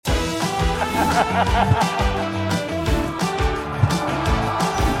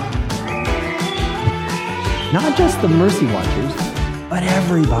Not just the mercy watchers, but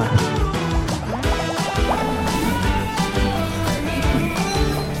everybody.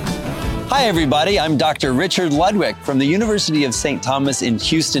 Hi, everybody. I'm Dr. Richard Ludwig from the University of St. Thomas in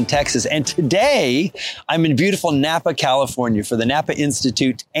Houston, Texas. And today I'm in beautiful Napa, California for the Napa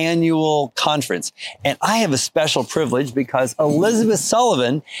Institute annual conference. And I have a special privilege because Elisabeth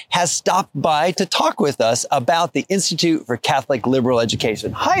Sullivan has stopped by to talk with us about the Institute for Catholic Liberal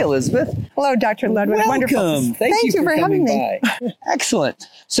Education. Hi, Elizabeth. Hello, Dr. Ludwig. Welcome. Wonderful. Thank you for having me. Excellent.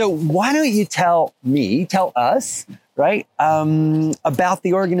 So why don't you tell us, right, about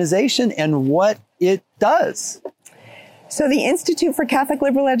the organization and what it does? So the Institute for Catholic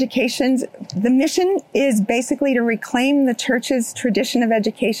Liberal Education, the mission is basically to reclaim the Church's tradition of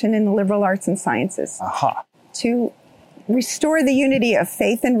education in the liberal arts and sciences. To restore the unity of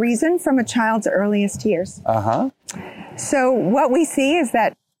faith and reason from a child's earliest years. So what we see is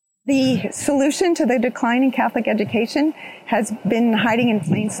that the solution to the decline in Catholic education has been hiding in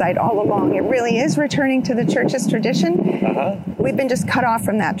plain sight all along. It really is returning to the Church's tradition. We've been just cut off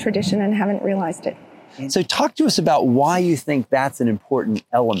from that tradition and haven't realized it. So talk to us about why you think that's an important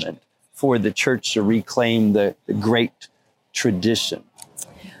element for the Church to reclaim the great tradition.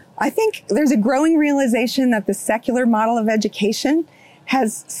 I think there's a growing realization that the secular model of education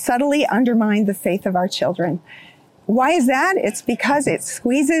has subtly undermined the faith of our children. Why is that? It's because it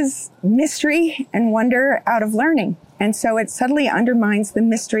squeezes mystery and wonder out of learning. And so it subtly undermines the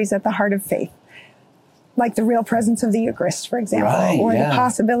mysteries at the heart of faith, like the real presence of the Eucharist, for example, the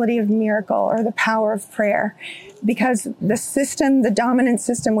possibility of miracle or the power of prayer. Because the dominant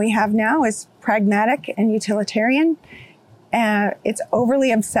system we have now is pragmatic and utilitarian. It's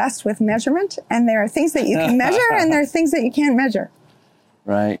overly obsessed with measurement. And there are things that you can measure and there are things that you can't measure.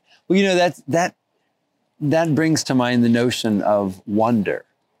 Right. Well, you know, that brings to mind the notion of wonder,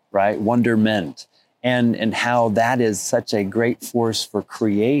 right? Wonderment, and how that is such a great force for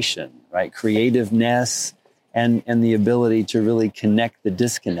creation, right? Creativeness and the ability to really connect the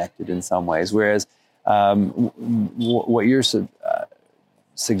disconnected in some ways. Whereas what you're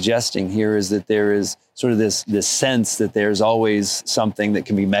suggesting here is that there is sort of this sense that there's always something that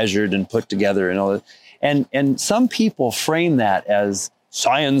can be measured and put together and all that. And some people frame that as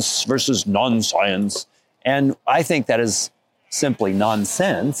science versus non-science. And I think that is simply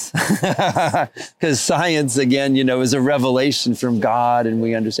nonsense because science, again, you know, is a revelation from God and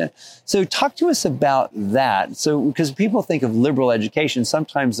we understand. So talk to us about that. So because people think of liberal education,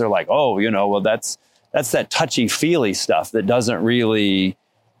 sometimes they're like, oh, you know, well, that's that touchy-feely stuff that doesn't really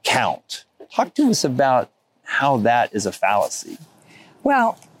count. Talk to us about how that is a fallacy.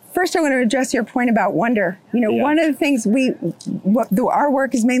 Well, first, I want to address your point about wonder. You know, one of the things our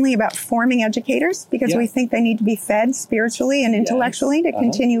work is mainly about forming educators because we think they need to be fed spiritually and intellectually to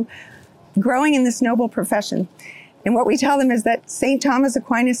continue growing in this noble profession. And what we tell them is that St. Thomas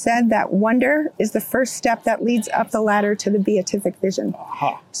Aquinas said that wonder is the first step that leads up the ladder to the beatific vision.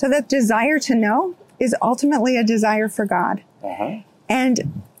 So that desire to know is ultimately a desire for God.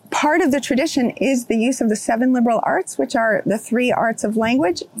 And part of the tradition is the use of the 7 liberal arts, which are the 3 arts of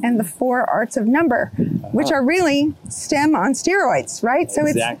language and the 4 arts of number, which are really STEM on steroids, right? So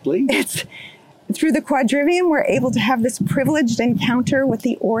it's through the quadrivium, we're able to have this privileged encounter with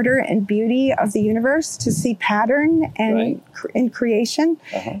the order and beauty of the universe, to see pattern and in creation,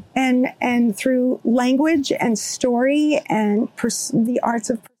 and through language and story and the arts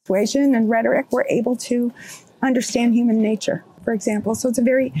of persuasion and rhetoric, we're able to understand human nature, for example. So it's a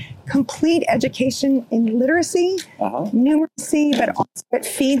very complete education in literacy, numeracy, but also it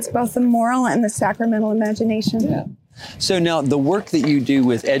feeds both the moral and the sacramental imagination. So now the work that you do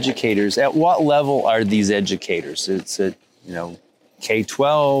with educators, at what level are these educators? It's at, you know,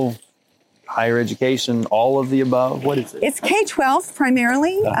 K-12, higher education, all of the above? What is it? It's K-12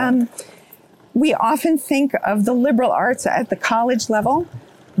 primarily. We often think of the liberal arts at the college level,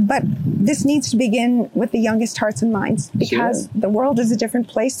 but this needs to begin with the youngest hearts and minds because the world is a different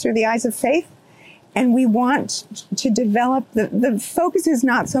place through the eyes of faith. And we want to develop, the focus is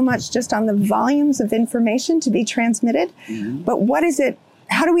not so much just on the volumes of information to be transmitted, but what is it,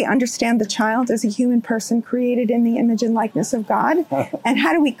 how do we understand the child as a human person created in the image and likeness of God? And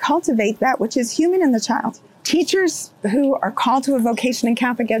how do we cultivate that which is human in the child? Teachers who are called to a vocation in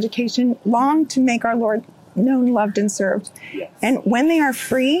Catholic education long to make our Lord known, loved, and served. And when they are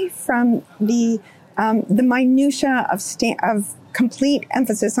free from the minutia of complete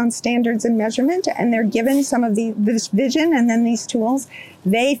emphasis on standards and measurement, and they're given some of this vision and then these tools,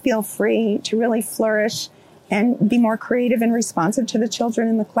 they feel free to really flourish and be more creative and responsive to the children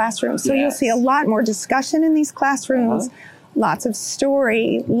in the classroom. So you'll see a lot more discussion in these classrooms, lots of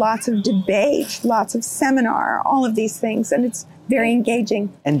story, lots of debate, lots of seminar, all of these things. And it's very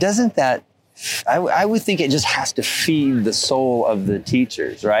engaging. And doesn't that, I would think it just has to feed the soul of the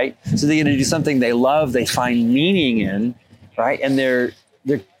teachers, right? So they're going to do something they love, they find meaning in, right? And they're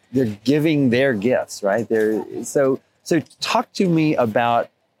giving their gifts, right? So talk to me about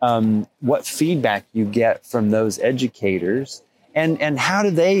what feedback you get from those educators, and how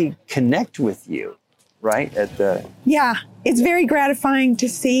do they connect with you, right? Yeah, it's very gratifying to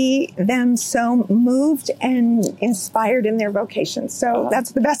see them so moved and inspired in their vocation. So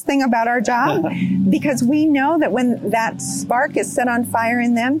that's the best thing about our job, because we know that when that spark is set on fire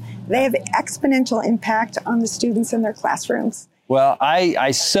in them, they have exponential impact on the students in their classrooms. Well,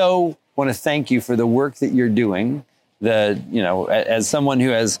 I so want to thank you for the work that you're doing. As someone who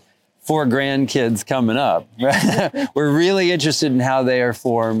has 4 grandkids coming up, we're really interested in how they are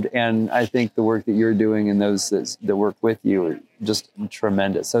formed. And I think the work that you're doing and those that work with you are just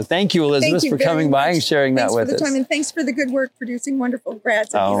tremendous. So thank you, Elisabeth, for coming by and sharing that with us. Thanks for the time, and thanks for the good work producing wonderful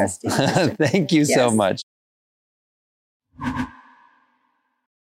grads at USD. Thank you so much.